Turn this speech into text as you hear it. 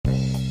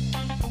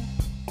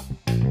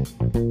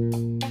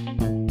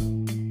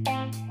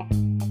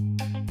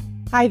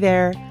Hi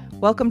there.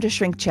 Welcome to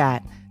Shrink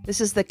Chat.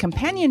 This is the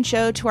companion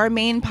show to our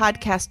main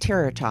podcast,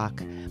 Terror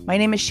Talk. My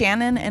name is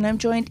Shannon, and I'm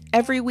joined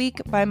every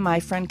week by my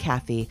friend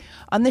Kathy.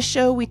 On this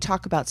show, we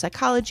talk about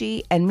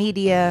psychology and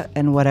media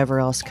and whatever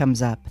else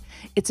comes up.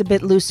 It's a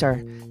bit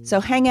looser,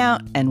 so hang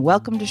out and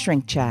welcome to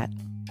Shrink Chat.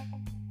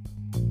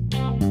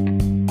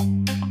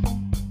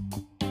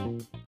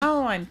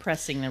 Oh, I'm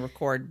pressing the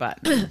record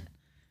button.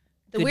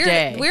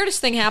 The weirdest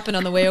thing happened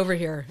on the way over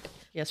here.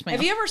 Yes, ma'am.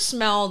 Have you ever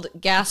smelled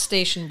gas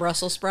station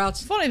Brussels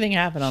sprouts? Funny thing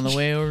happened on the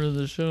way over to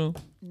the show.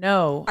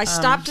 No. I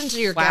stopped into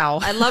your wow.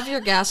 I love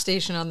your gas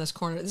station on this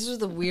corner. This was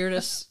the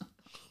weirdest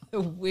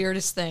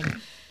thing.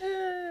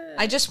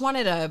 I just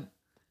wanted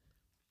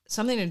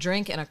something to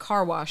drink and a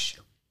car wash.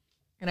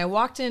 And I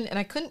walked in and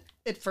I couldn't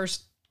at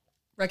first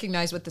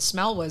recognize what the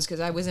smell was because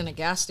I was in a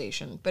gas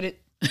station, but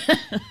it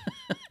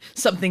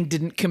something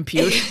didn't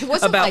compute it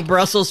wasn't about like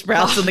Brussels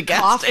sprouts in the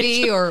gas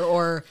station. Coffee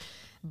or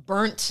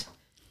burnt,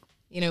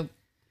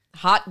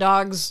 hot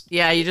dogs.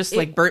 Yeah, you just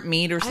like burnt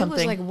meat or something. I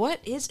was like, what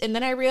is... And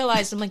then I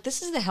realized, I'm like,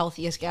 this is the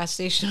healthiest gas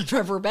station I've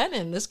ever been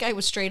in. This guy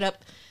was straight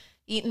up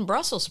eating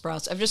Brussels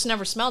sprouts. I've just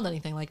never smelled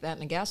anything like that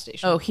in a gas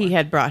station Oh, before. He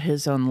had brought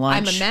his own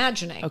lunch. I'm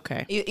imagining.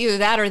 Okay. Either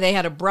that or they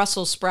had a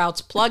Brussels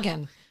sprouts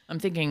plug-in. I'm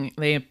thinking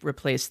they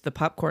replaced the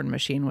popcorn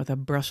machine with a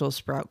Brussels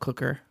sprout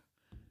cooker.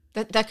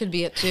 That could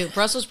be it too.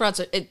 Brussels sprouts,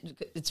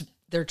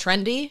 they're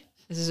trendy.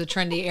 This is a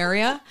trendy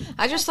area.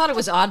 I just thought it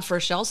was odd for a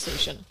Shell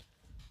station.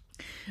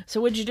 So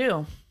what'd you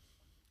do?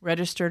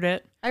 Registered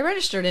it? I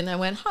registered it and I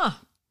went,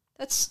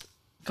 that's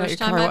Got first your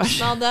time car I've washed.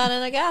 smelled that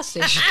in a gas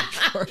station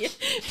before.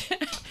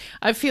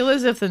 I feel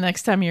as if the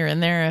next time you're in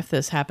there, if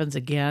this happens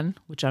again,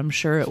 which I'm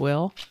sure it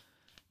will,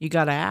 you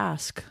got to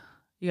ask.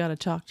 You got to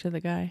talk to the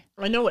guy.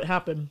 I know what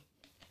happened.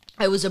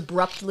 I was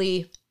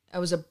abruptly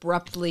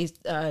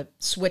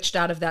switched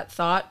out of that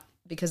thought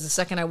because the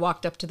second I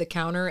walked up to the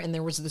counter and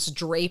there was this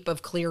drape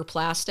of clear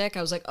plastic,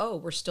 I was like, oh,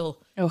 we're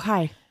still... Oh,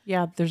 hi.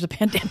 Yeah, there's a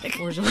pandemic.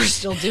 We're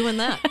still doing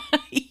that.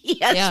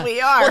 Yes, we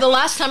are. Well, the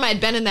last time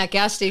I'd been in that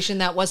gas station,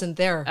 that wasn't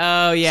there.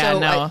 Oh, yeah, so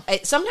no.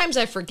 Sometimes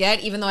I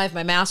forget, even though I have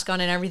my mask on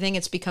and everything,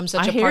 it's become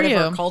such a hear part you.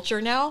 of our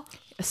culture now.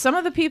 Some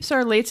of the peeps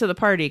are late to the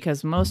party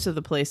because most of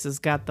the places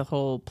got the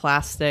whole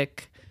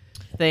plastic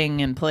thing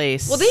in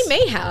place. Well, they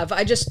may have.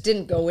 I just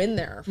didn't go in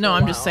there. No,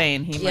 I'm just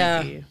saying he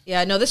might be.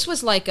 Yeah, no, this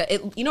was like,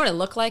 you know what it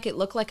looked like? It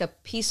looked like a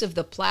piece of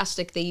the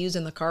plastic they use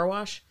in the car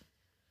wash.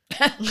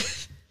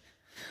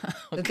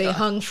 That they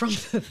hung from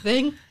the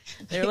thing.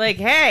 They're like,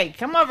 hey,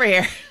 come over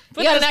here.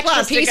 We got an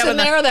extra piece in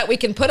there that we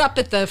can put up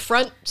at the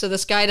front so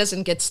this guy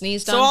doesn't get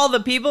sneezed on. So all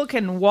the people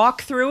can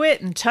walk through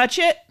it and touch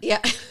it?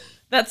 Yeah.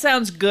 That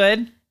sounds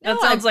good. That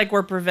sounds like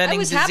we're preventing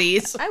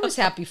disease. I was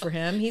happy for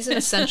him. He's an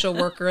essential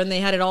worker, and they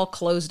had it all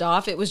closed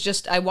off. It was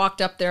just, I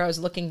walked up there, I was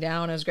looking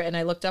down, and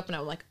I looked up, and I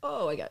was like,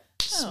 oh, I got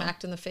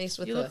smacked in the face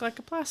with You look like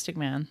a plastic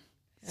man.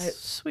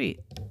 Sweet.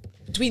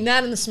 Between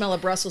that and the smell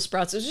of Brussels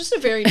sprouts, it was just a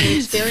very new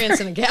experience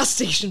in a gas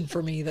station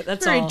for me.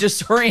 That's very all.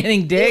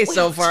 disorienting day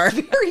so far.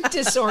 Very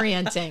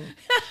disorienting.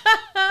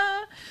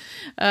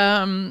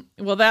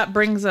 Well, that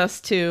brings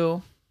us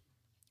to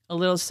a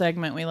little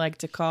segment we like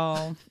to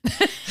call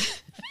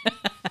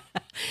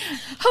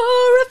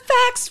Horror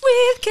Facts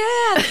with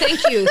Kat.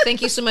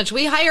 Thank you so much.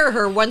 We hire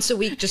her once a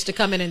week just to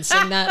come in and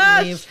sing that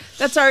and leave.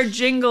 That's our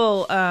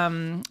jingle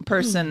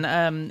person,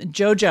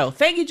 JoJo.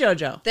 Thank you,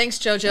 JoJo. Thanks,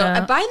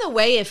 JoJo. By the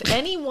way, if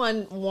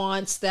anyone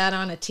wants that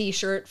on a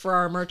T-shirt for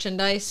our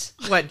merchandise,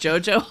 What,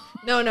 JoJo?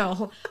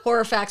 no,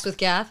 Horror Facts with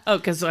Kath. Oh,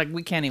 because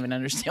we can't even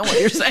understand what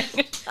you're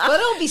saying. But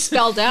it'll be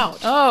spelled out.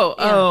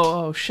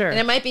 Oh, sure. And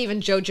it might be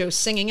even JoJo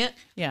singing it.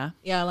 Yeah.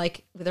 Yeah,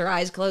 like with her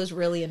eyes closed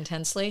really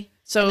intensely.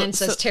 So- and then it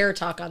says Terror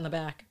Talk on the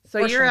back. So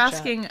Or you're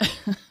Shrink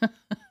asking,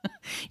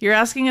 you're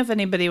asking if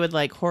anybody would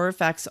like horror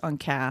facts on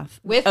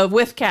Kath with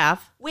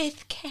Kath.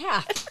 With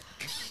Kath.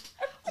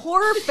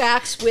 Horror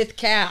Facts with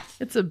Kath.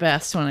 It's the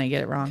best when I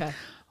get it wrong. Okay.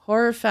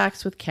 Horror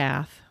facts with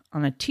Kath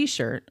on a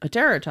T-shirt, a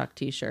Terror Talk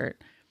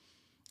T-shirt,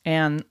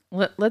 and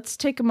let's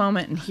take a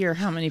moment and hear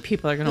how many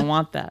people are going to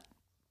want that.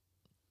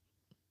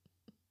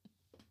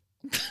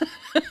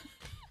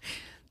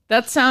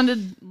 That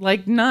sounded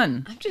like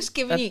none. I'm just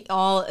giving you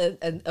all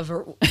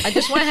I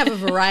just want to have a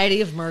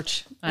variety of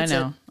merch. That's I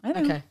know.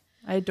 Okay.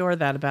 I adore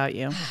that about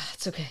you.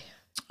 It's okay.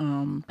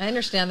 I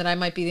understand that I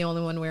might be the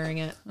only one wearing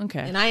it. Okay.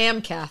 And I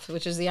am Kath,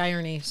 which is the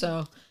irony.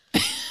 So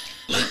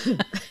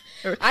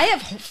I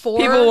have 4.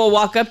 People will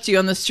walk up to you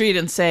on the street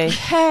and say,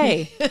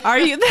 "Hey, are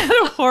you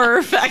that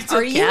horror facts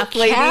Are with you Kath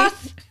lady?"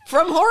 Kath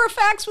from Horror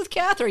Facts with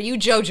Kath, or are you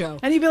JoJo?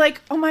 And you'd be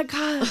like, "Oh my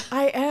God,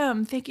 I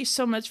am. Thank you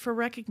so much for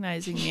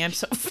recognizing me. I'm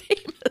so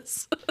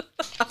famous."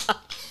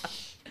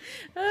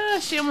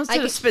 She almost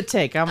did a spit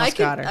take. I almost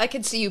got her. I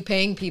could see you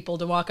paying people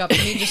to walk up to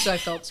me just so I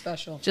felt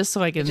special. Just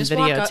so I can Just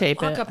videotape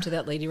it. walk up to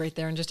that lady right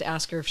there and just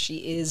ask her if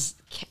she is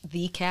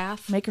the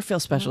Kath. Make her feel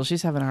special.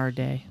 She's having a hard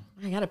day.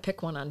 I got to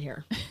pick one on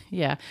here.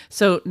 Yeah.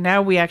 So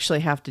now we actually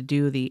have to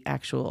do the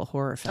actual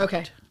horror fact.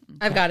 Okay.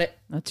 I've got it.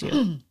 That's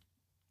you.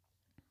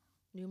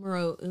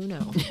 Numero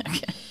uno.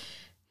 Okay.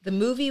 The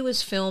movie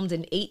was filmed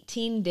in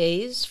 18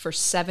 days for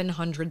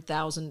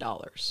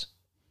 $700,000.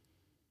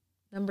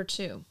 Number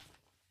 2.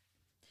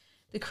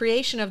 The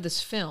creation of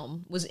this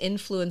film was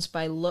influenced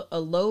by a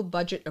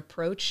low-budget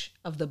approach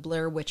of the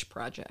Blair Witch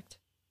Project.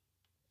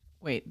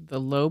 Wait, the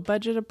low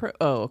budget approach?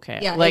 Oh, okay.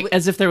 Yeah, like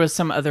as if there was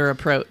some other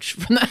approach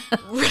from that.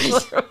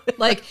 Right.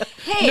 Like,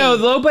 hey. No,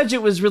 low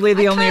budget was really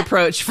the only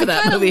approach for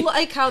that movie. I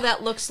like how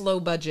that looks low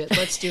budget.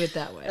 Let's do it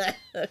that way.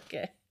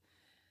 Okay.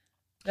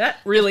 That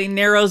really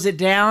narrows it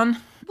down.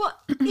 Well,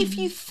 if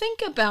you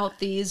think about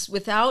these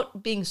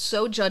without being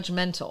so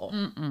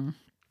judgmental.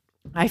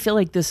 I feel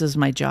like this is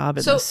my job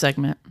in this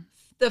segment.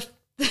 If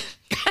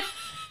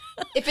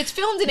it's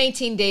filmed in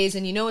 18 days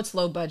and you know it's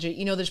low budget,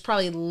 you know there's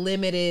probably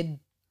limited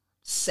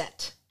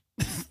set.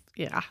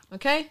 Yeah.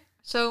 Okay?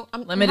 So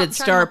I'm limited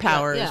star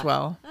power as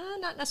well.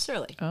 Not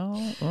necessarily.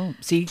 Oh.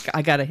 See,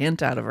 I got a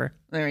hint out of her.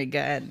 Very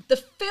good. The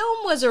film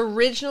was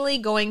originally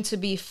going to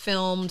be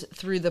filmed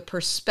through the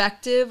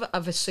perspective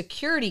of a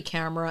security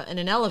camera in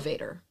an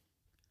elevator.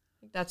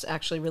 That's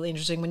actually really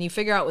interesting. When you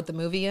figure out what the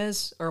movie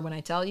is, or when I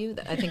tell you,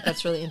 I think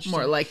that's really interesting.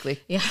 More likely.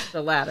 Yeah.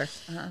 The latter.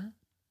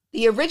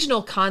 The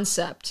original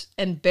concept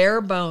and bare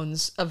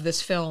bones of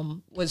this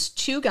film was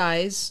 2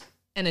 guys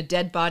and a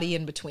dead body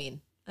in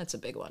between. That's a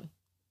big one.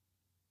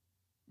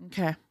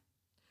 Okay.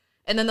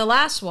 And then the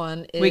last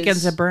one is...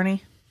 Weekends at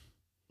Bernie?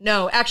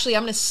 No, actually,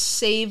 I'm going to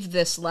save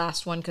this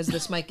last one because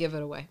this might give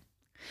it away.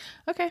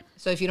 Okay.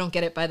 So if you don't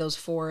get it by those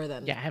 4,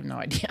 then... Yeah, I have no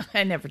idea.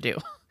 I never do.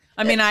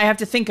 I mean, I have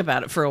to think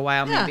about it for a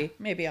while, maybe. Yeah.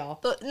 Maybe I'll...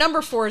 The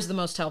number 4 is the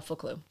most helpful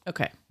clue.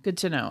 Okay, good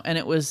to know. And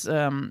it was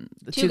the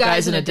 2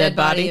 guys and a dead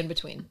body in in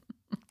between.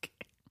 Okay.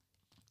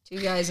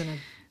 2 guys and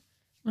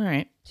All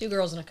right. 2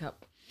 girls in a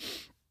cup.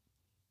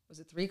 Was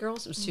it 3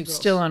 girls? It was 2 girls.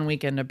 Still on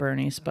Weekend at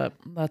Bernie's, but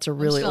that's a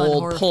really I'm still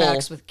old on poll. Horror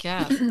Facts with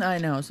Kath. I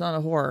know, it's not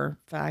a horror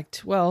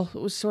fact. Well, it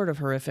was sort of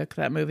horrific,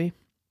 that movie.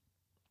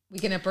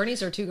 Weekend at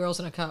Bernie's or 2 girls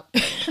in a cup?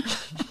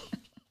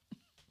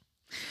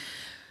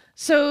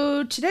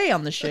 So today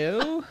on the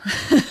show...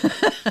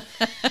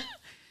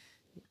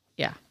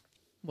 Yeah.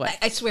 What?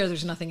 I swear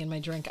there's nothing in my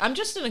drink. I'm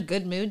just in a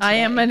good mood today. I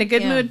am in a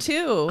good mood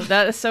too.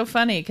 That is so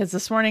funny because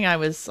this morning I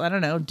was, I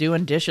don't know,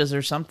 doing dishes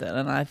or something.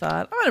 And I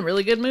thought, I'm in a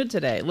really good mood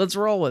today. Let's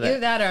roll with Either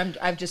it. that or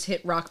I've just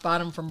hit rock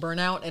bottom from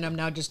burnout and I'm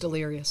now just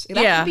delirious.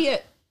 That could be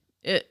it.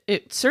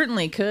 It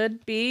certainly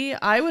could be.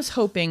 I was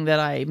hoping that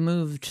I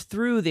moved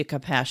through the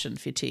compassion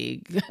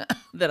fatigue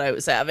that I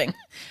was having.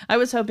 I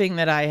was hoping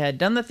that I had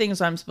done the things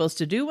I'm supposed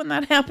to do when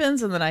that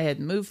happens and that I had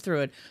moved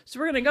through it. So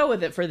we're going to go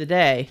with it for the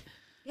day.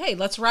 Hey,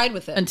 let's ride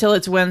with it. Until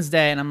it's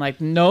Wednesday and I'm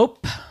like,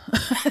 nope.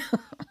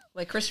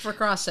 Like Christopher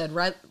Cross said,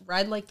 ride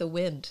like the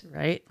wind.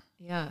 Right?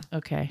 Yeah.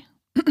 Okay.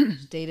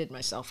 Just dated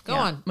myself. Go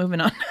on.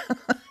 Moving on.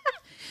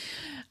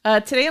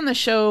 Today on the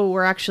show,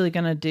 we're actually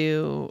going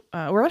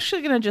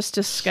to just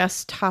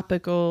discuss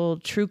topical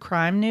true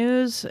crime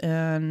news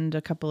and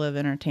a couple of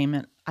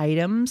entertainment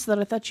items that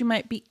I thought you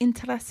might be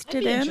interested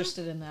I'd be in.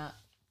 interested in that.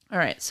 All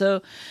right.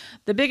 So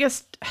the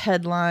biggest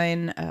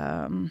headline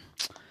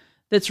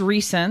that's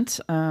recent,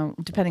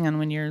 depending on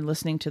when you're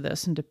listening to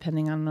this and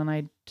depending on when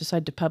I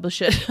decide to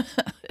publish it,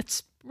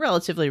 it's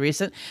relatively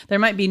recent. There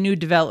might be new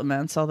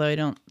developments, although I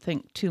don't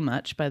think too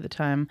much by the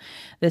time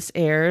this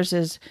airs,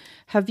 is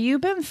have you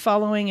been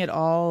following at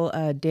all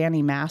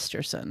Danny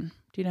Masterson?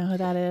 Do you know who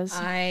that is?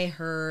 I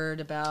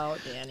heard about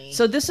Danny.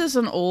 So this is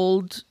an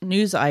old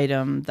news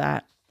item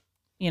that,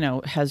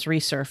 has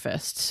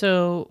resurfaced.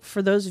 So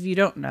for those of you who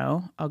don't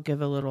know, I'll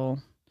give a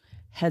little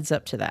heads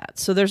up to that.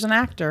 So there's an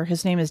actor,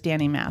 his name is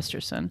Danny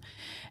Masterson,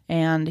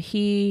 and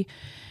he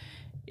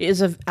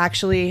is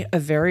actually a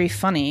very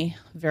funny,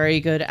 very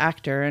good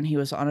actor, and he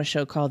was on a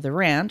show called The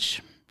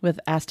Ranch with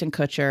Ashton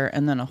Kutcher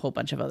and then a whole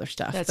bunch of other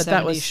stuff. That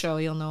 70s show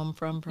you'll know him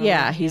from, probably.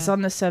 Yeah, he's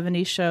on the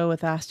 70s show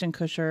with Ashton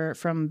Kutcher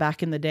from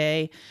back in the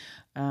day.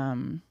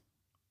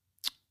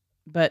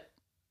 But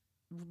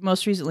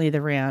most recently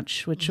The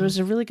Ranch, which was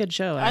a really good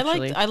show,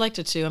 actually. I liked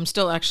it too. I'm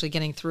still actually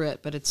getting through it,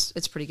 but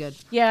it's pretty good.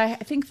 Yeah,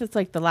 I think that's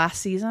like the last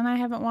season I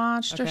haven't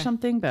watched or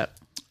something, but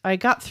I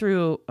got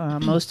through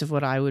most of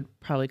what I would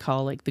probably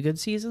call like the good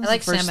seasons. I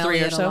like the first Sam 3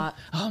 Elliott or so. a lot.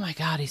 Oh my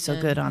God, he's so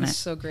good on it. He's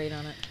so great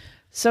on it.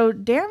 So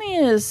Danny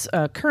is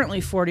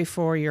currently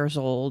 44 years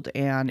old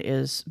and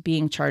is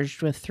being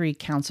charged with 3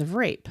 counts of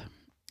rape.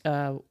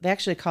 They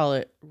actually call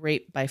it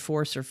rape by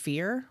force or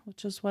fear,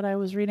 which is what I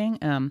was reading.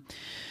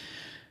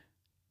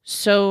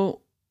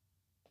 So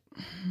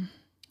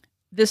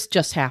this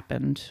just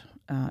happened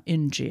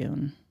in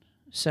June.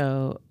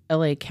 So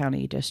LA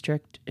County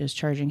District is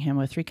charging him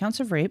with 3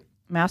 counts of rape.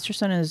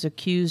 Masterson is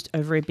accused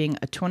of raping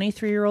a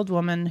 23-year-old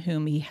woman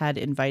whom he had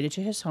invited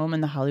to his home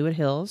in the Hollywood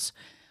Hills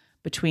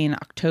between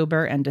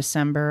October and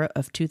December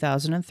of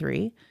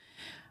 2003.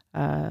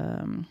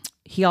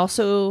 He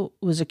also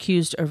was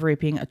accused of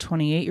raping a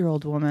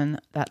 28-year-old woman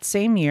that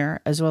same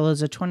year, as well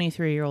as a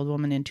 23-year-old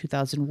woman in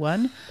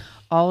 2001.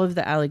 All of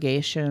the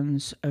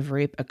allegations of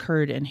rape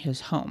occurred in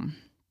his home.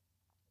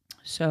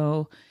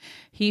 So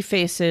he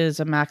faces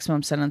a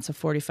maximum sentence of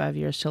 45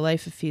 years to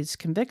life if he's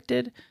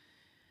convicted.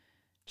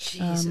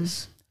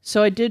 Jesus.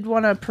 So I did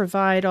want to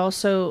provide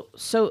also,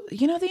 so,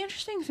 the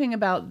interesting thing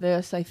about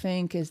this, I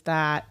think, is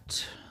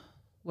that,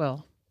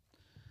 well,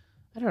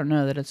 I don't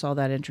know that it's all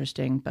that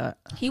interesting, but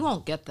He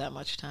won't get that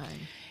much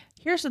time.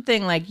 here's the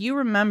thing. Like, you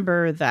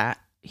remember that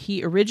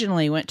he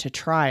originally went to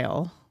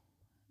trial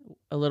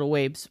a little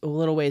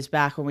ways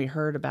back when we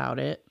heard about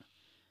it.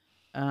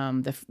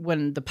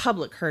 When the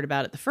public heard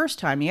about it the first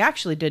time, he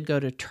actually did go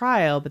to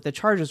trial, but the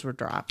charges were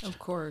dropped. Of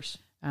course.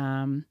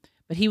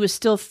 But he was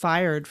still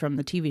fired from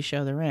the TV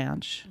show The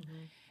Ranch. Mm-hmm.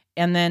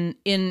 And then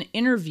in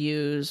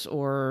interviews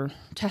or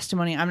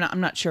testimony, I'm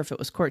not sure if it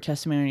was court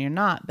testimony or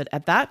not, but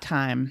at that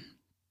time,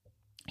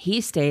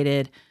 he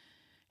stated,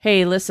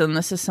 "Hey, listen,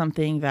 this is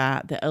something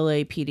that the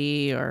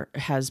LAPD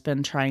has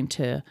been trying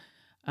to,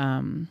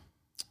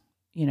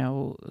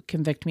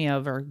 convict me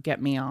of or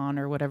get me on,"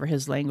 or whatever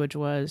his language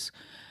was,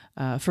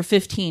 for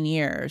 15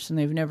 years, and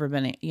they've never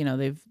been,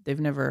 they've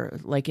never,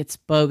 like, it's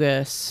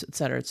bogus, et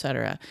cetera, et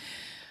cetera.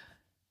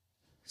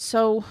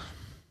 So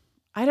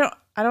I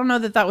don't know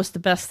that was the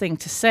best thing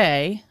to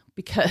say,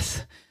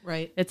 because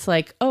right. It's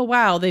like, oh,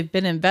 wow, they've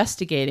been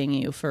investigating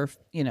you for,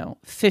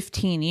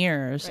 15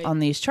 years on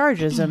these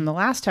charges. And the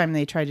last time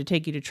they tried to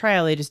take you to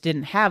trial, they just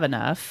didn't have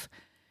enough.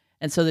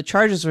 And so the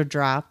charges were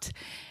dropped.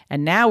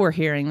 And now we're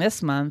hearing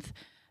this month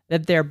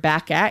that they're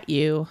back at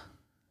you,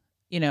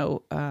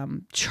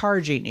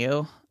 charging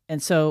you.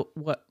 And so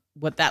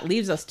what that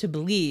leaves us to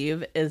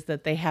believe is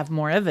that they have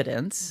more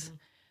evidence,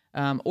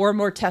 or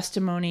more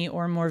testimony,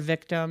 or more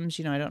victims.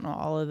 I don't know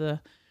all of the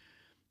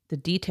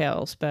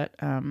details, but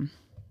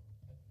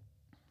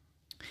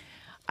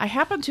I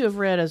happen to have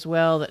read as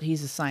well that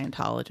he's a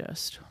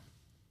Scientologist.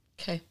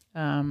 Okay.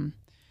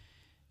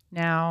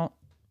 Now,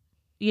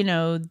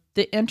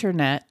 the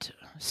internet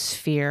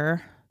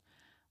sphere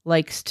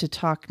likes to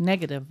talk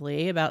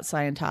negatively about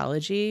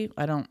Scientology.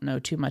 I don't know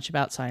too much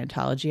about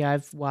Scientology.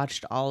 I've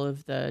watched all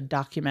of the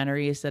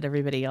documentaries that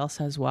everybody else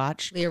has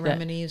watched. Leah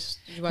Remini's.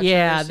 Did you watch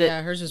hers?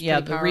 Hers was pretty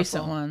powerful. The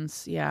recent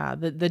ones. Yeah,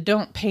 the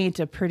don't paint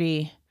a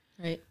pretty.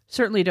 Right.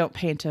 Certainly don't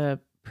paint a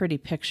pretty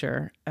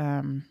picture.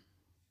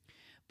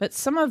 But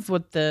some of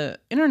what the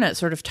internet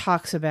sort of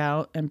talks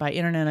about, and by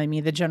internet I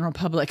mean the general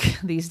public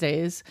these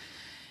days,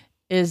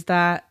 is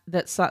that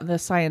the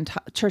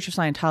Church of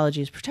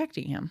Scientology is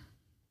protecting him.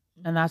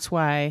 And that's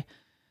why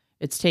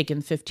it's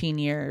taken 15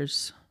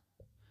 years,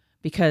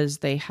 because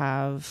they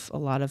have a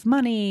lot of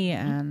money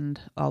and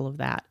all of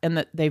that. And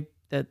that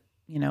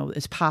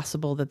it's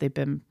possible that they've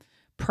been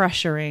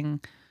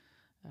pressuring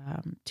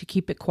to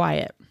keep it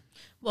quiet.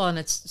 Well, and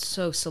it's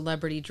so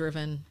celebrity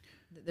driven.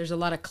 There's a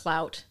lot of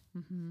clout.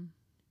 Mm-hmm.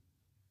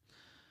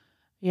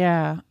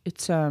 Yeah,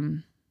 it's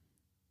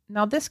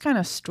now this kind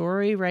of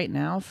story right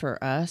now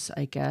for us,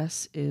 I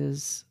guess,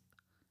 is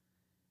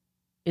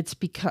it's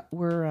because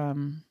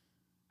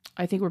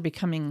I think we're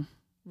becoming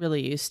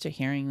really used to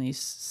hearing these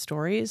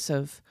stories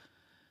of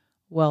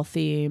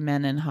wealthy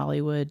men in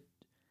Hollywood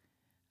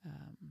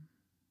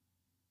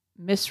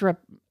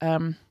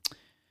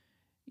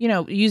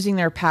using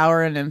their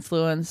power and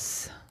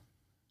influence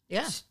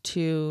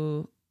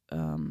to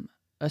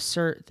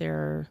assert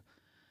their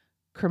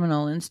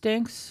criminal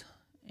instincts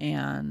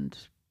and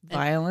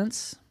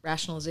violence.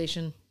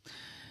 Rationalization.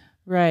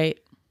 Right.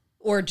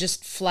 Or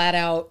just flat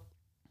out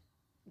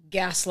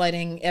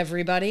gaslighting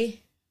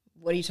everybody.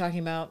 What are you talking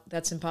about?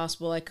 That's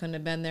impossible. I couldn't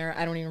have been there.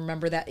 I don't even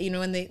remember that.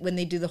 When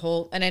they do the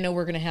whole, and I know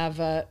we're going to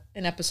have an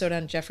episode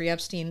on Jeffrey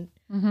Epstein,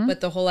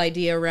 but the whole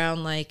idea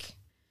around like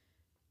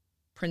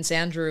Prince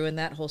Andrew and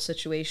that whole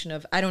situation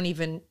of, I don't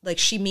even, like,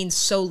 she means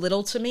so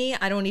little to me.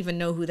 I don't even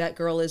know who that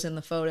girl is in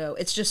the photo.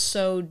 It's just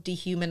so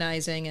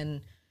dehumanizing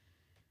and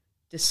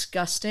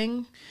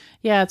disgusting.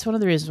 Yeah, it's one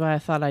of the reasons why I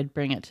thought I'd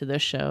bring it to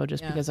this show,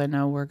 just because I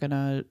know we're going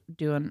to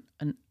do an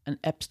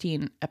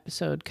Epstein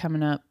episode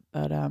coming up.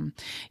 But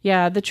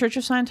the Church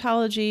of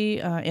Scientology,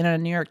 in a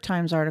New York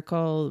Times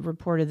article,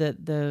 reported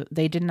that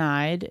they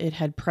denied it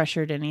had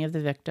pressured any of the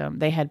victims.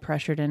 They had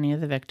pressured any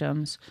of the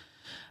victims.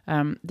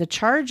 The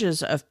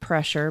charges of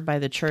pressure by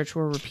the church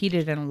were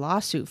repeated in a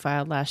lawsuit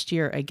filed last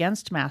year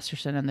against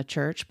Masterson and the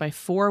church by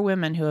 4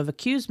 women who have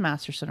accused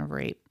Masterson of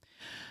rape.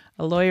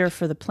 A lawyer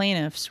for the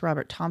plaintiffs,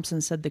 Robert Thompson,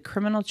 said the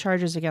criminal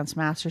charges against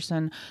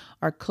Masterson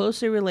are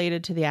closely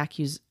related to the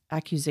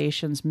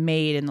accusations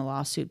made in the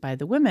lawsuit by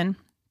the women,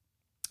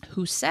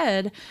 who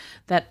said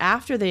that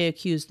after they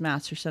accused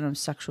Masterson of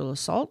sexual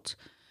assault,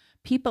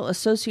 people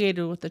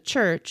associated with the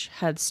church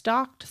had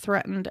stalked,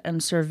 threatened, and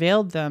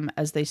surveilled them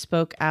as they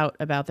spoke out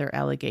about their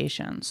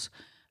allegations.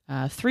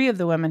 3 of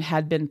the women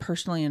had been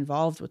personally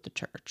involved with the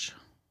church.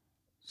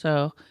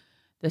 So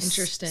this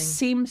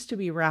seems to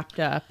be wrapped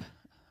up,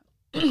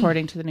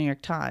 according to the New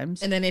York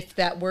Times. And then if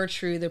that were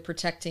true, they're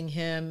protecting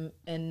him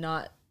and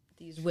not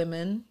these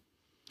women.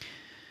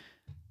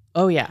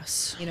 Oh,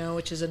 yes.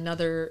 Which is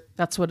another...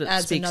 That's what it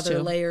adds speaks another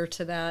to. layer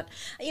to that.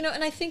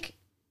 And I think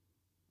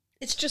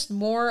it's just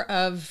more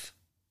of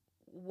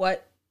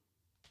why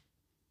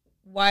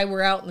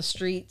we're out in the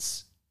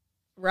streets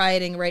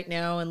rioting right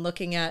now and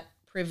looking at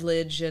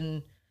privilege,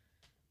 and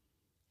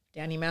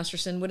Danny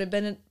Masterson would have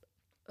been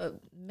a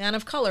man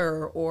of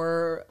color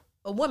or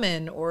a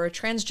woman or a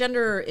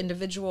transgender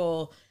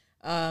individual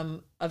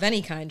of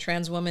any kind,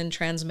 trans woman,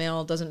 trans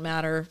male, doesn't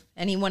matter,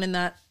 anyone in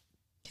that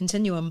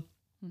continuum,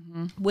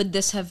 would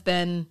this have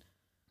been,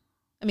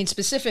 I mean,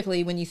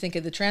 specifically when you think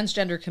of the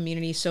transgender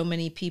community, so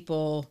many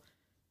people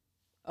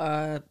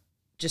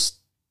just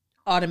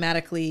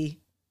automatically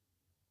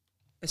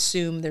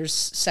assume there's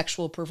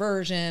sexual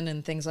perversion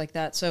and things like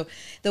that. So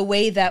the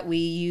way that we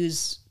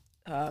use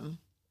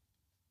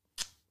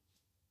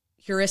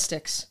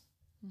heuristics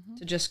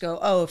to just go,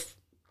 oh, if,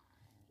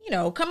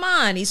 come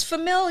on, he's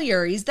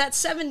familiar. He's that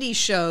 70s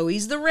show.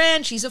 He's the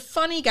ranch. He's a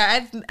funny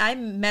guy. I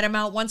met him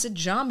out once at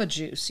Jamba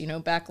Juice,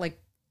 back like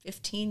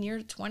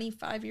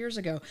 25 years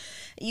ago.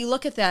 You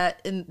look at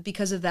that, and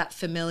because of that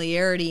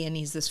familiarity, and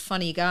he's this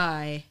funny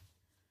guy,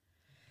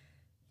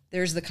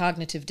 there's the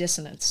cognitive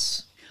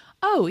dissonance.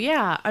 Oh,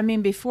 yeah. I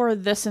mean, before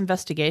this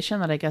investigation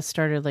that I guess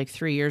started like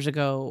 3 years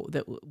ago,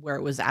 where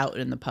it was out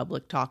in the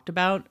public talked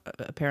about,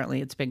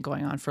 apparently it's been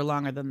going on for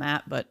longer than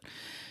that. But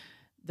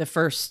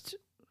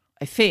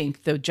I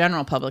think the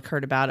general public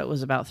heard about it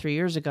was about 3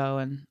 years ago.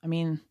 And I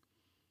mean,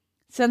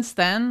 since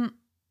then,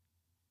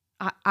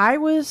 I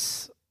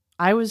was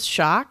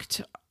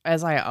shocked,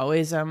 as I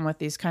always am with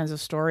these kinds of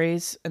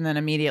stories. And then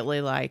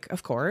immediately, like,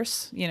 of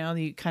course,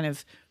 you kind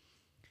of,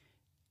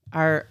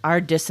 our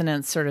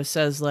dissonance sort of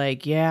says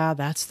like, yeah,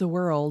 that's the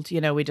world.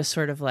 We just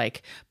sort of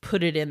like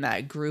put it in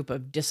that group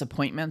of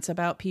disappointments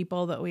about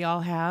people that we all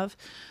have.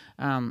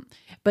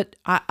 But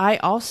I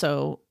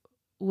also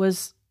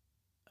was,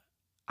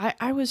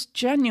 I was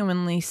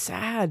genuinely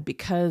sad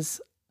because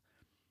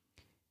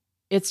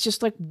it's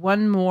just like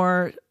one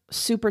more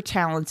super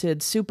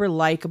talented, super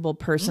likable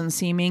person,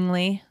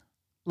 seemingly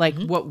like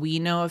what we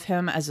know of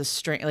him as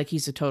like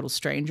he's a total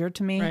stranger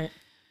to me. Right.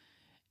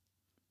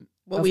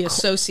 What we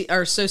associate,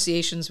 our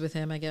associations with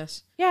him, I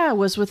guess. Yeah,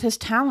 was with his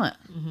talent.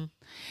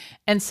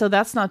 And so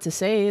that's not to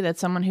say that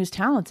someone who's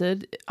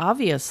talented,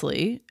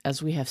 obviously,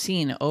 as we have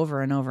seen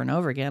over and over and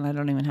over again, I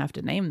don't even have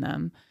to name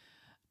them,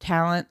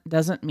 talent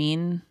doesn't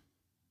mean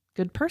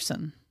good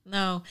person.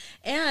 No.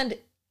 And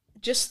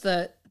just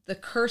the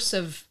curse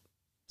of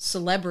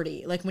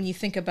celebrity, like when you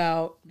think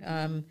about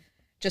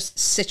just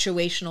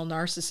situational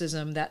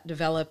narcissism that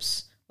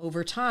develops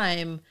over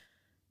time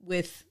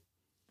with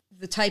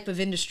the type of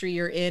industry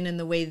you're in and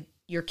the way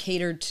you're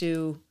catered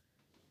to,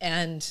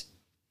 and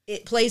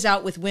it plays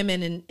out with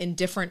women in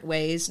different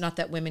ways. Not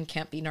that women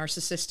can't be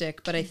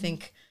narcissistic, but I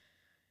think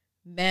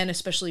men,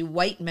 especially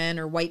white men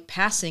or white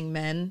passing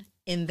men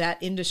in that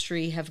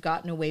industry, have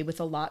gotten away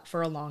with a lot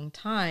for a long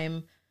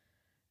time.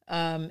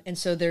 And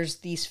so there's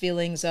these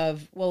feelings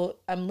of, well,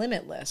 I'm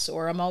limitless,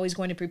 or I'm always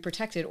going to be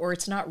protected, or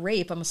it's not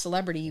rape. I'm a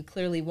celebrity. You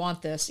clearly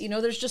want this.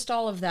 There's just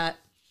all of that.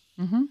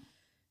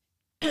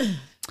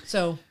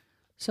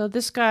 So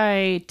this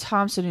guy,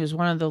 Thompson, who's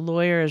one of the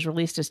lawyers,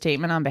 released a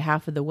statement on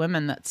behalf of the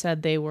women that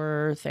said they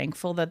were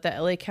thankful that the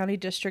LA County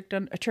District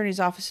Attorney's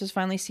Office is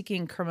finally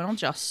seeking criminal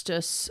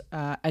justice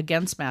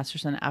against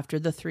Masterson after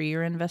the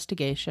 3-year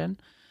investigation.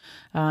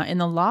 In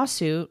the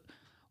lawsuit,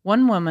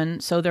 one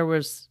woman, so there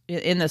was,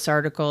 in this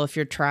article, if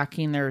you're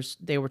tracking,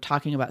 they were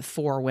talking about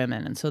 4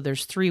 women. And so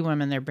there's 3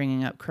 women they're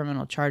bringing up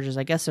criminal charges.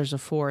 I guess there's a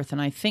 4th,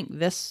 and I think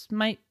this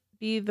might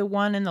be the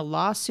one in the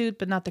lawsuit,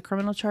 but not the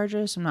criminal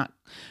charges. I'm not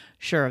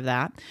sure of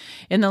that.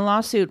 In the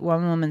lawsuit,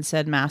 one woman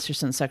said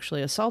Masterson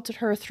sexually assaulted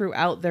her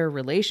throughout their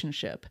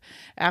relationship.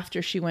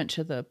 After she went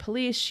to the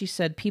police, she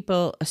said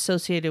people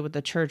associated with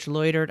the church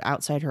loitered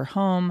outside her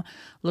home,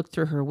 looked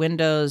through her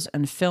windows,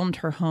 and filmed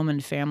her home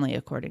and family,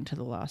 according to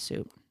the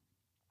lawsuit.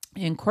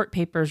 In court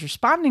papers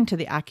responding to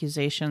the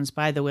accusations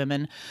by the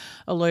women,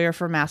 a lawyer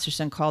for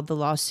Masterson called the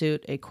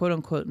lawsuit a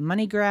quote-unquote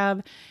money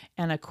grab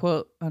and a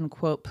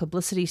quote-unquote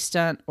publicity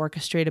stunt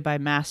orchestrated by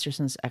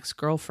Masterson's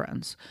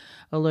ex-girlfriends.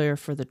 A lawyer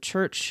for the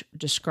church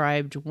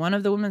described one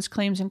of the women's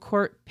claims in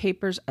court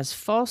papers as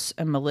false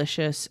and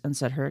malicious and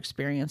said her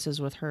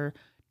experiences with her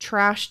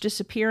trash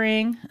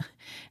disappearing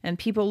and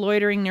people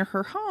loitering near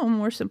her home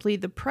were simply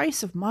the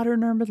price of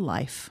modern urban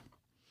life.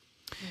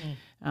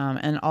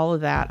 And all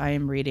of that I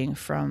am reading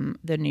from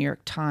the New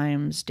York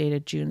Times,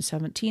 dated June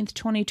 17th,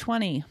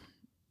 2020.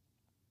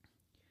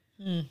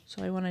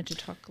 So I wanted to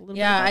talk a little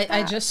bit about that.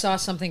 I just saw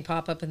something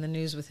pop up in the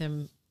news with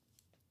him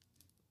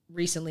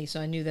recently, so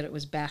I knew that it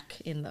was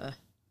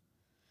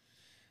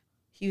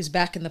he was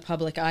back in the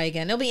public eye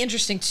again. It'll be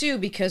interesting, too,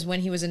 because when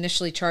he was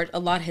initially charged, a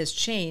lot has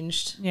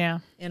changed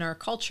in our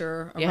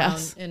culture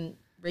around in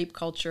rape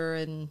culture,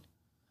 and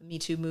the Me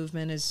Too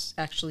movement is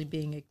actually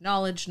being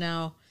acknowledged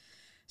now.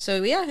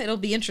 So, yeah, it'll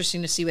be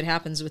interesting to see what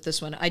happens with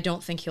this one. I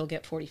don't think he'll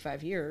get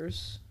 45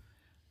 years.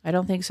 I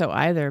don't think so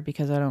either,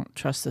 because I don't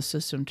trust the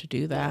system to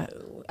do that.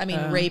 I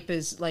mean, rape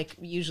is like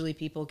usually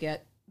people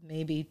get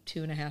maybe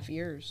 2.5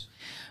 years.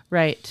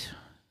 Right.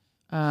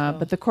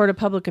 But the court of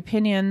public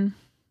opinion,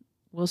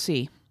 we'll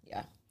see.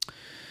 Yeah.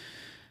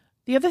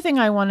 The other thing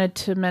I wanted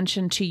to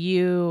mention to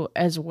you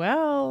as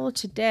well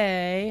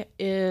today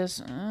is,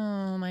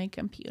 oh, my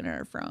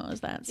computer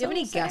froze. That's Do you have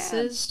any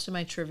guesses to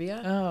my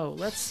trivia? Oh,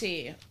 let's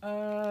see.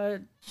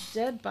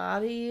 Dead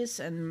bodies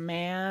and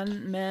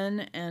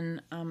men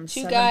and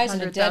Two guys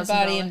and a dead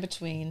body in $700,000.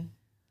 between.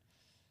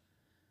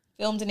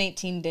 Filmed in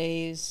 18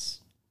 days.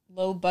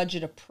 Low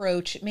budget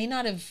approach. It may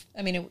not have.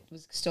 I mean, it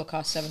was still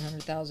cost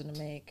 $700,000 to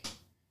make.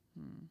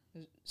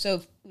 So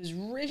it was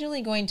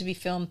originally going to be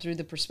filmed through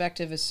the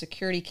perspective of a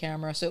security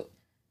camera. So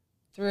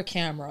through a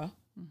camera.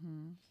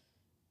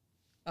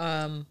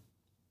 I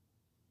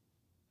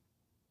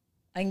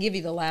can give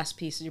you the last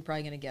piece, and you're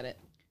probably going to get it.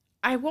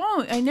 I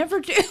won't. I never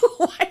do.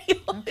 Why do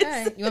you always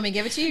Okay. You want me to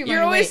give it to you?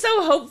 You're always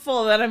so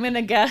hopeful that I'm going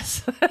to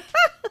guess.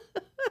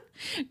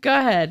 Go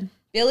ahead.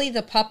 Billy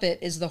the Puppet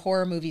is the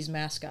horror movie's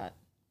mascot.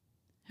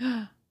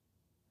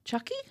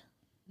 Chucky?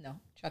 No,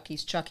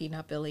 Chucky's Chucky,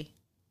 not Billy.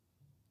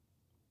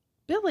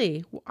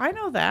 Billy. I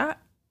know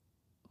that.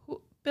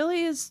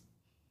 Billy is...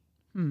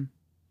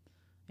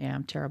 Yeah,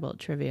 I'm terrible at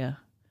trivia.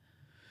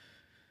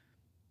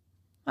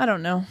 I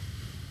don't know.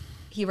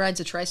 He rides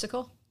a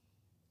tricycle?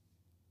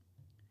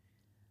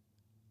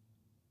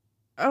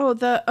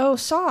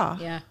 Saw.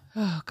 Yeah.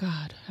 Oh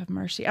God, have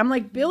mercy. I'm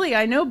like, Billy,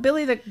 I know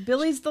Billy.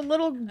 Billy's the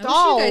little I wish you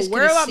doll. guys could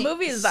Where have what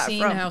movie is that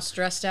seen from? how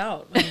stressed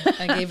out when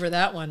I gave her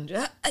that one.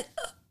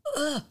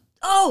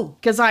 Oh,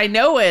 Because I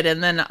know it,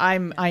 and then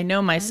I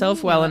know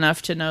myself well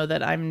enough to know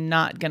that I'm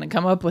not gonna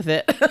come up with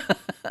it.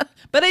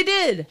 But I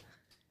did.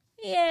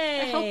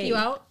 Yay! I help you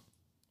out.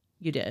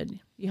 You did.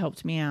 You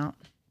helped me out.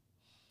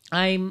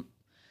 I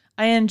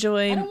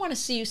enjoy. I don't want to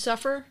see you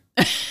suffer.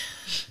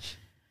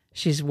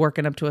 She's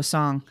working up to a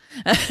song.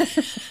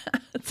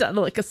 It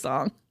sounded like a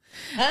song.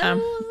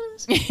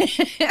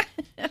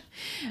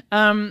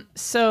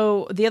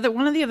 So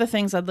one of the other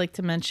things I'd like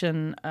to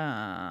mention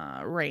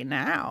right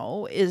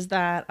now is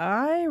that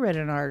I read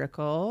an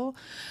article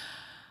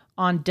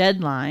on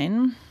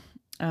Deadline,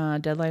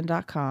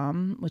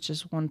 Deadline.com, which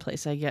is one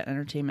place I get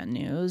entertainment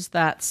news,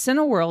 that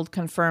Cineworld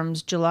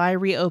confirms July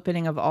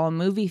reopening of all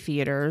movie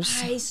theaters.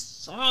 I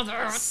saw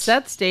that.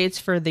 Sets dates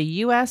for the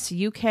US,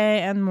 UK,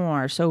 and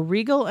more. So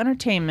Regal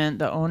Entertainment,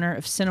 the owner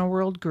of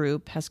Cineworld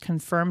Group, has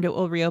confirmed it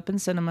will reopen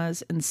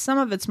cinemas in some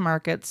of its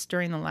markets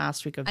during the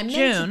last week of I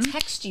June. meant to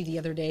text you the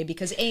other day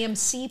because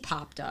AMC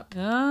popped up.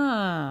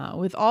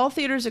 With all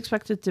theaters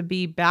expected to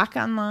be back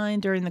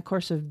online during the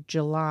course of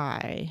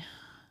July.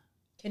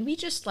 Can we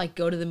just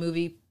go to the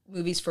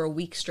movies for a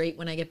week straight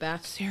when I get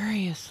back?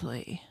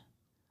 Seriously.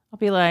 I'll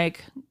be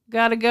like,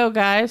 gotta go,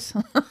 guys.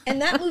 And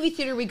that movie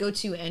theater we go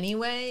to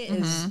anyway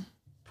is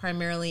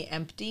primarily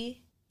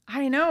empty.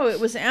 I know, it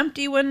was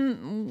empty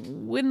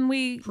when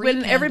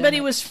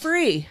everybody was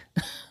free.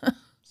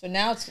 So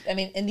now it's,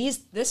 in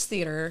this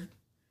theater,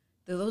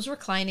 those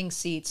reclining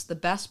seats, the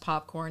best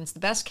popcorns, the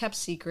best kept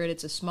secret.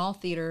 It's a small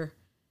theater.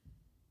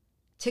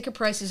 Ticket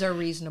prices are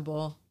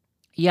reasonable.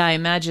 Yeah, I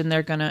imagine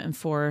they're going to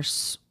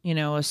enforce,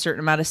 a certain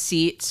amount of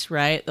seats,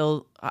 right?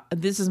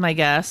 This is my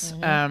guess,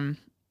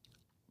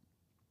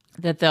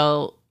 that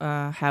they'll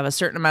have a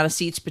certain amount of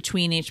seats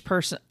between each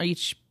person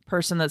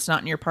that's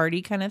not in your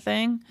party, kind of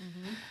thing.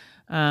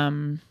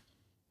 And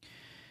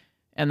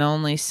they'll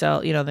only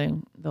sell,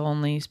 they'll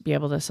only be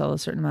able to sell a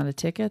certain amount of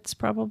tickets,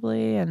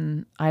 probably.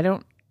 And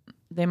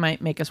they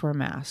might make us wear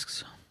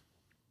masks.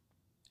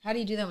 How do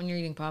you do that when you're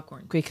eating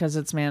popcorn? Because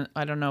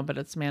I don't know, but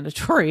it's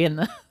mandatory in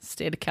the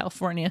state of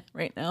California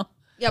right now.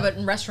 Yeah, but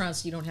in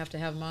restaurants, you don't have to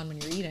have them on when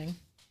you're eating.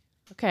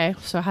 Okay,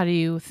 so how do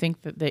you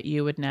think that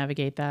you would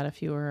navigate that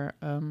if you were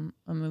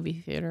a movie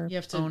theater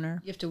owner?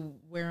 You have to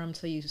wear them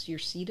until you're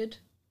seated.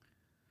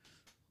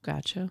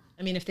 Gotcha.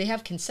 If they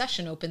have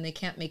concession open, they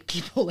can't make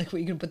people where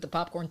you can put the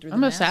popcorn through the I'm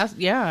mask.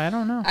 Yeah, I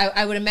don't know.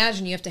 I would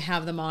imagine you have to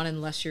have them on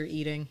unless you're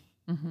eating.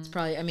 It's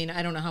probably,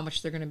 I don't know how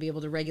much they're going to be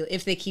able to regulate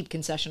if they keep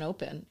concession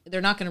open.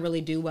 They're not going to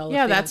really do well.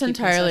 Yeah, if they that's don't keep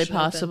entirely concession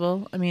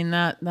possible. open.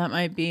 That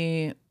might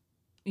be,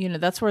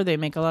 that's where they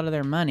make a lot of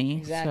their money.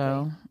 Exactly.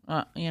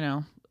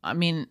 So,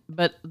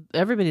 but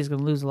everybody's going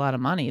to lose a lot of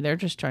money. They're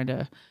trying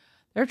to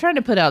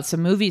put out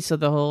some movies so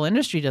the whole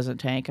industry doesn't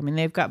tank.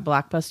 They've got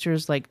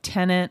blockbusters like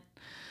Tenet,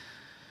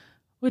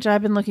 which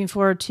I've been looking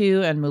forward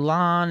to, and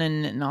Mulan,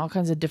 and all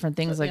kinds of different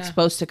things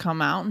supposed to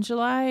come out in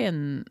July.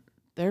 And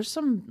there's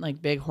some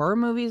big horror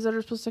movies that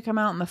are supposed to come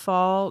out in the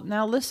fall.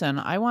 Now, listen,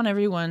 I want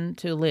everyone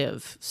to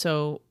live,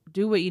 so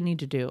do what you need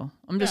to do.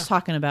 I'm just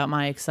talking about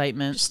my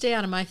excitement. Just stay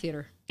out of my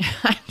theater.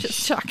 I'm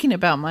just talking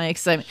about my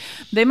excitement.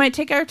 They might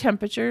take our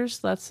temperatures.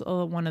 That's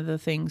one of the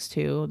things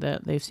too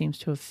that they seems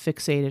to have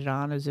fixated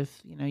on, as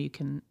if you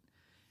can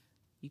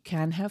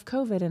have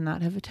COVID and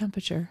not have a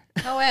temperature.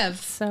 However,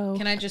 So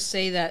can I just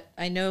say that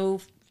I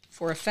know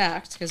for a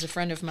fact, because a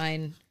friend of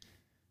mine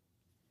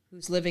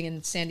who's living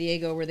in San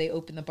Diego, where they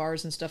open the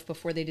bars and stuff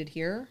before they did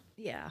here,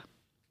 yeah.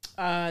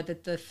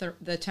 that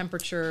the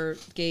temperature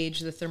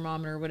gauge, the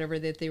thermometer, whatever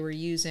that they were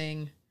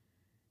using,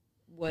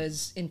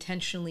 was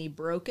intentionally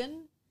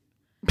broken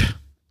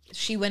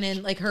she went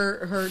in like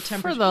her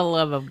temperature. For the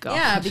love of God.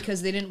 Yeah,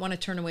 because they didn't want to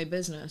turn away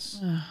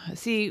business.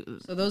 See,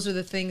 So those are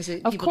the things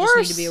that of people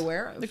course, just need to be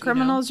aware of. The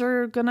criminals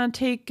are going to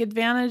take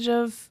advantage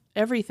of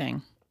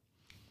everything.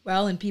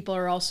 Well, and people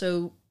are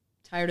also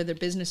tired of their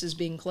businesses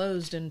being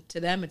closed, and to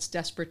them it's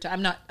desperate.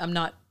 I'm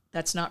not.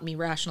 That's not me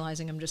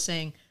rationalizing. I'm just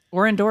saying.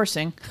 Or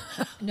endorsing.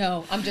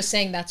 No, I'm just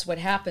saying that's what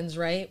happens,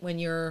 right? When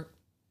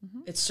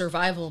it's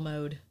survival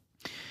mode.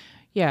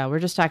 Yeah, we're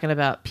just talking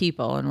about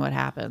people and what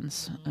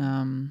happens.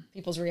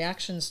 People's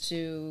reactions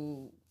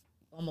to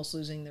almost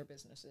losing their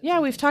businesses. Yeah,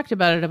 we've talked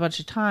about it a bunch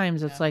of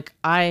times. It's like,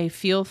 I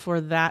feel for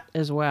that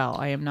as well.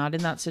 I am not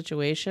in that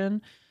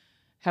situation.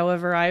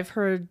 However, I've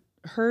heard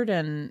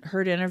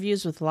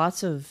interviews with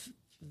lots of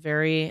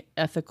very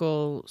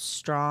ethical,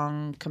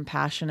 strong,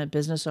 compassionate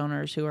business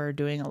owners who are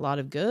doing a lot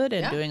of good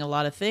and doing a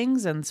lot of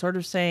things and sort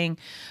of saying,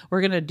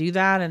 we're going to do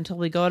that until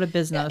we go out of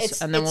business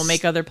and then we'll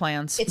make other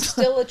plans. It's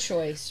still a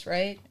choice,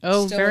 right?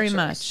 Oh, very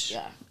much.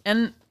 Yeah.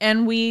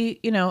 And we,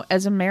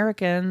 as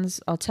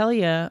Americans, I'll tell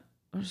you,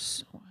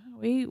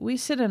 we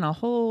sit in a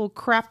whole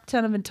crap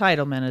ton of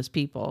entitlement as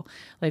people.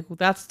 Like,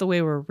 that's the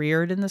way we're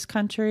reared in this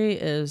country,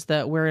 is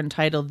that we're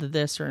entitled to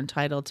this or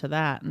entitled to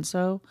that. And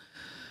so,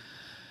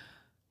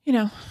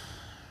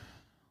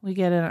 we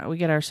get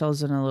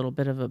ourselves in a little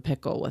bit of a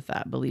pickle with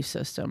that belief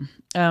system.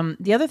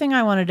 The other thing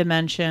I wanted to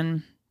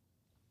mention,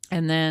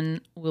 and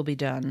then we'll be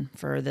done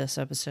for this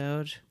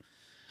episode,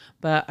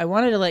 but I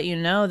wanted to let you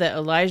know that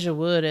Elijah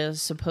Wood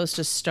is supposed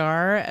to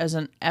star as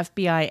an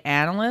FBI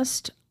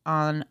analyst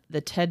on the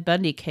Ted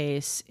Bundy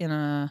case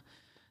in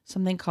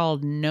something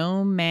called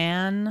No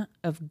Man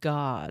of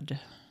God.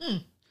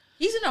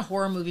 He's in a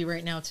horror movie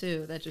right now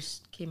too that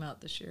just came out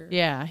this year.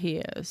 Yeah, he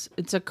is.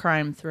 It's a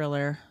crime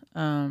thriller.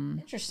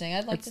 Interesting.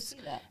 I'd like to see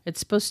that. It's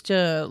supposed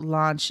to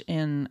launch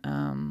in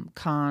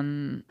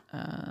Cannes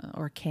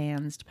or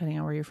Cannes, depending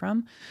on where you're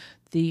from,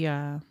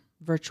 the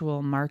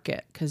virtual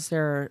market, because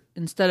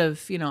instead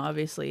of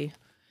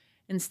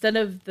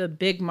the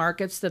big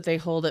markets that they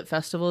hold at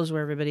festivals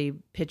where everybody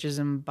pitches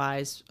and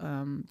buys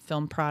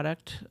film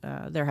product,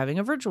 they're having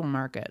a virtual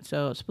market.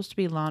 So it's supposed to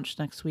be launched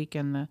next week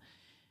in the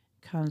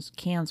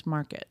Cannes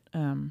market.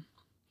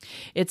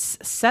 It's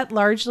set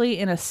largely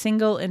in a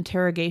single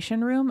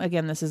interrogation room.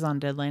 Again, this is on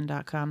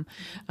Deadline.com.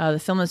 The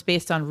film is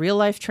based on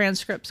real-life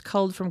transcripts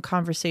culled from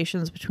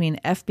conversations between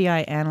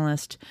FBI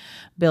analyst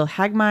Bill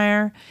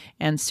Hagmaier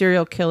and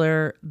serial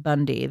killer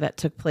Bundy that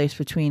took place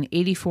between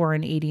 1984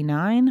 and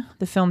 1989.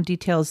 The film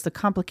details the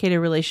complicated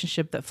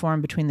relationship that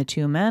formed between the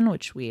two men,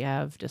 which we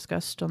have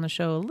discussed on the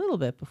show a little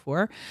bit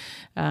before,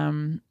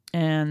 and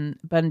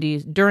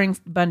during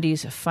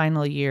Bundy's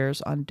final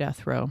years on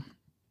death row.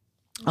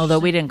 Although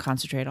we didn't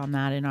concentrate on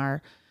that in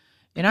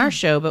our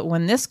show, but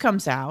when this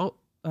comes out,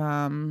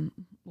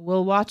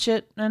 we'll watch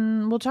it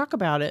and we'll talk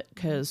about it,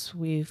 because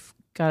we've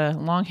got a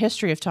long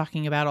history of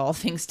talking about all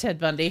things Ted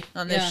Bundy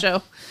on this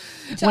show.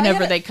 So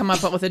whenever they come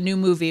up with a new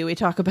movie, we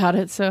talk about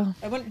it. So,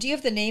 do you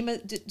have the name?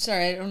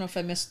 Sorry, I don't know if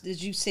I missed.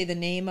 Did you say the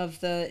name of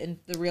the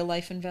real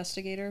life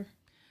investigator?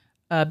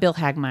 Bill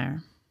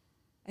Hagmaier.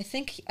 I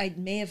think I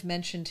may have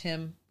mentioned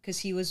him because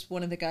he was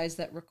one of the guys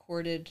that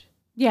recorded.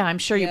 Yeah, I'm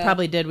sure you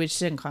probably did. We just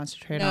didn't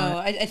concentrate on it. No,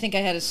 I think I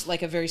had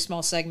a very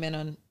small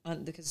segment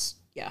on because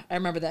I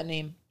remember that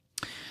name.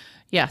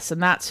 Yes,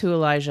 and that's who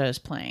Elijah is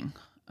playing.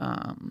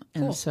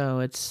 And so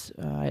it's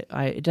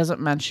it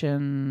doesn't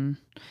mention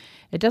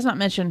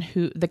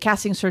who the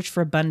casting search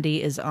for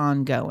Bundy is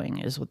ongoing,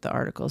 is what the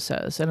article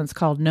says, and it's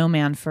called No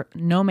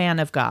Man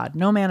of God.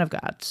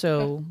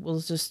 So we'll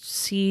just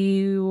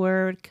see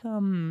where it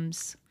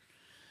comes.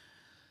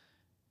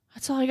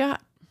 That's all I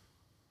got.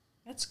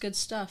 That's good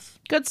stuff.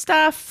 Good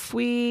stuff.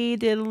 We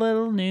did a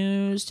little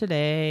news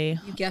today.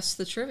 You guessed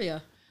the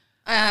trivia.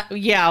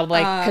 Yeah,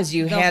 because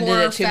you handed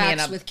it to me.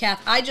 With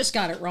Kath. I just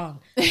got it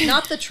wrong.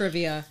 Not the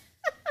trivia.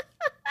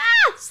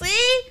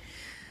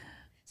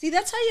 See,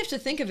 that's how you have to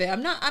think of it.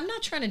 I'm not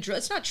trying to.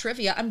 It's not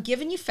trivia. I'm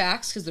giving you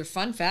facts because they're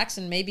fun facts,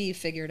 and maybe you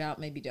figure it out,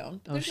 maybe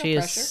don't. There's no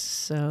pressure.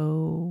 There's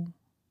no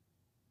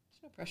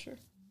pressure.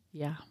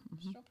 Yeah.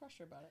 There's no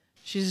pressure about it.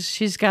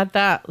 She's got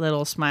that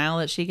little smile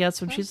that she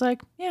gets when she's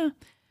like, yeah.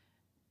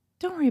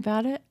 Don't worry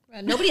about it.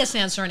 Nobody has to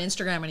answer on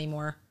Instagram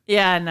anymore.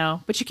 Yeah,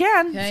 no. But you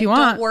can if you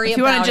want. Don't worry if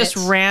you want to just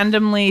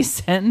randomly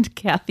send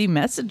Kathy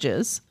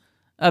messages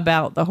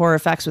about the horror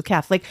facts with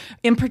Kath. Like,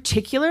 in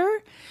particular,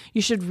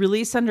 you should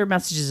really send her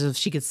messages if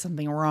she gets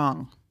something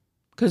wrong.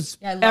 Because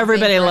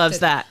everybody loves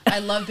that. I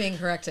love being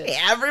corrected.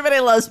 Everybody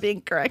loves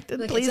being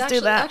corrected. Please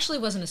do that. It actually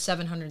wasn't a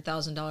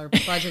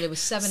 $700,000 budget. It was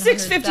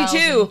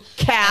 $652.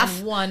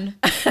 Kath. One.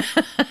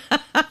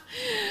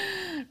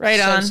 Right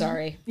on. So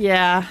sorry.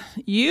 Yeah.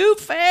 You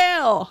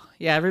fail.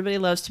 Yeah, everybody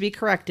loves to be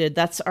corrected.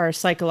 That's our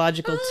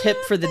psychological tip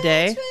for the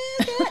day.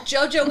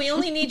 Jojo, we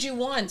only need you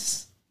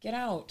once. Get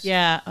out.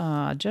 Yeah.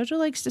 Jojo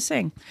likes to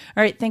sing.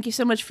 All right. Thank you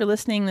so much for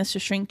listening. This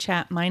is Shrink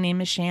Chat. My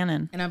name is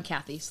Shannon. And I'm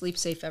Kathy. Sleep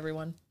safe,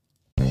 everyone.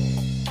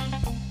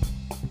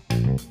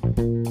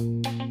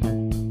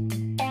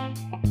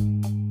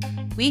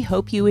 We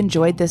hope you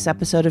enjoyed this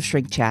episode of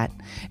Shrink Chat.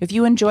 If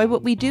you enjoy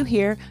what we do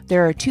here,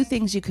 there are 2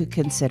 things you could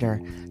consider: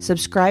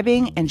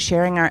 subscribing and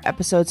sharing our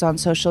episodes on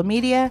social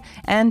media,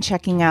 and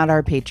checking out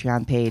our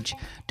Patreon page.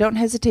 Don't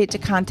hesitate to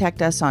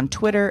contact us on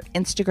Twitter,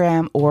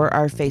 Instagram, or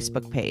our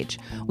Facebook page.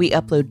 We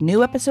upload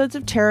new episodes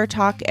of Terror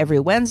Talk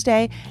every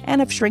Wednesday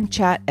and of Shrink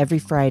Chat every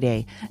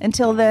Friday.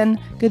 Until then,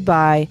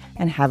 goodbye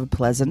and have a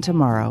pleasant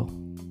tomorrow.